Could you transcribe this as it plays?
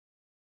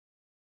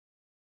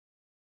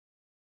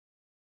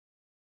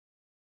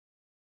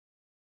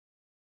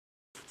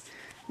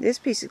This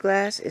piece of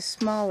glass is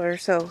smaller,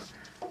 so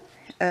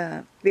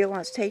Bill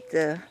wants to take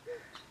the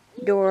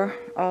door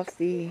off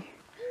the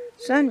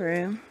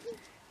sunroom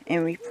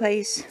and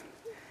replace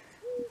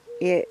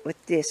it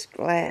with this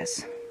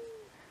glass.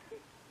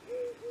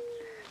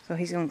 So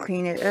he's going to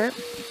clean it up.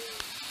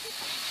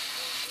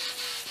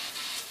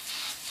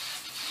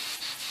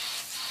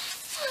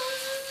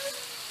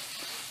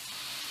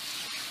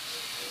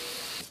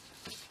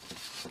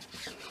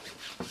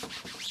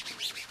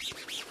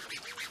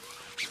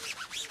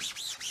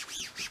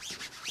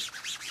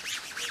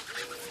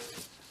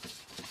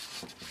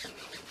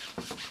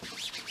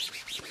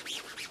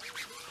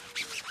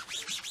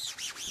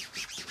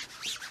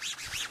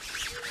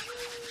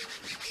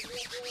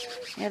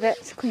 Yeah,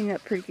 that's cleaned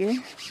up pretty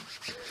good.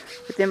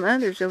 But them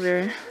others over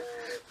there,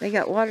 they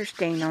got water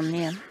stain on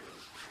them.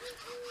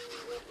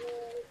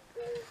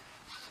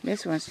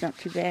 This one's not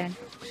too bad.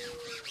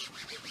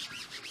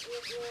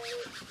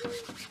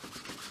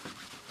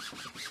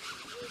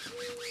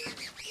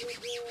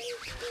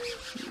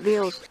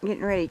 Bill's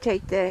getting ready to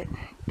take that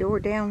door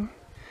down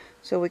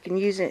so we can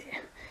use it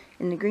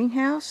in the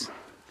greenhouse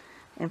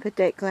and put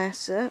that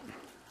glass up.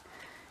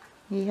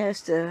 He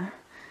has to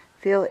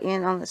fill it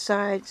in on the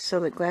sides so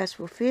the glass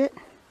will fit,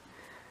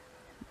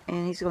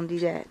 and he's going to do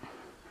that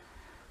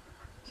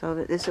so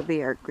that this will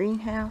be our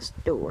greenhouse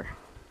door.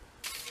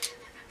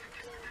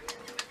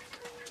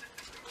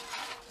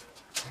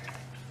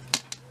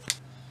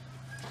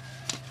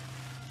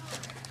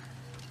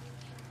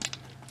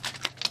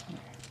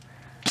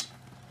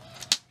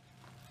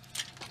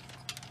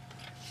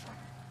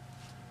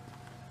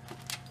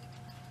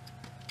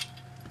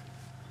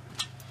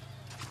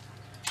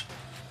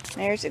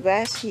 There's the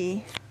glass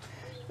he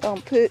gonna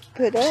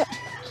put up,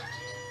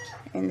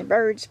 and the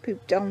birds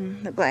pooped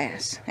on the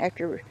glass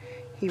after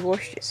he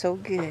washed it so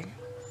good.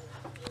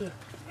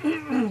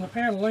 The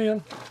panel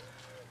in,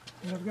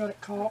 and I've got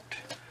it caulked.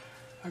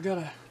 I've got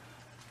to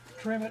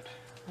trim it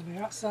on the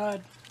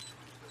outside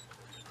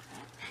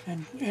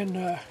and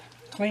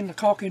clean the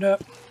caulking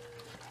up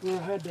where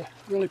I had to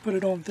really put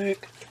it on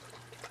thick,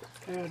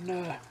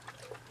 and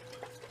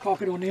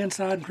caulk it on the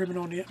inside and trim it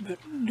on the but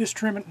just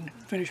trim it and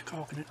finish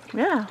caulking it.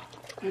 Yeah.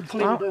 And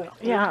clean it up.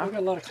 Yeah. I've got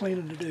a lot of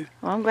cleaning to do.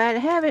 Well, I'm glad to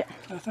have it.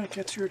 I think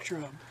that's your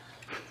job.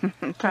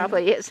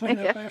 Probably is. Clean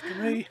up after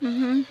me.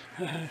 Mm-hmm.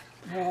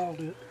 Well, I'll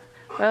do it.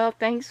 Well,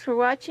 thanks for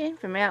watching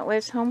from Out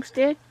West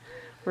Homestead.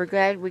 We're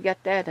glad we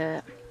got that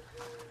up.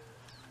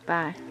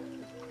 Bye.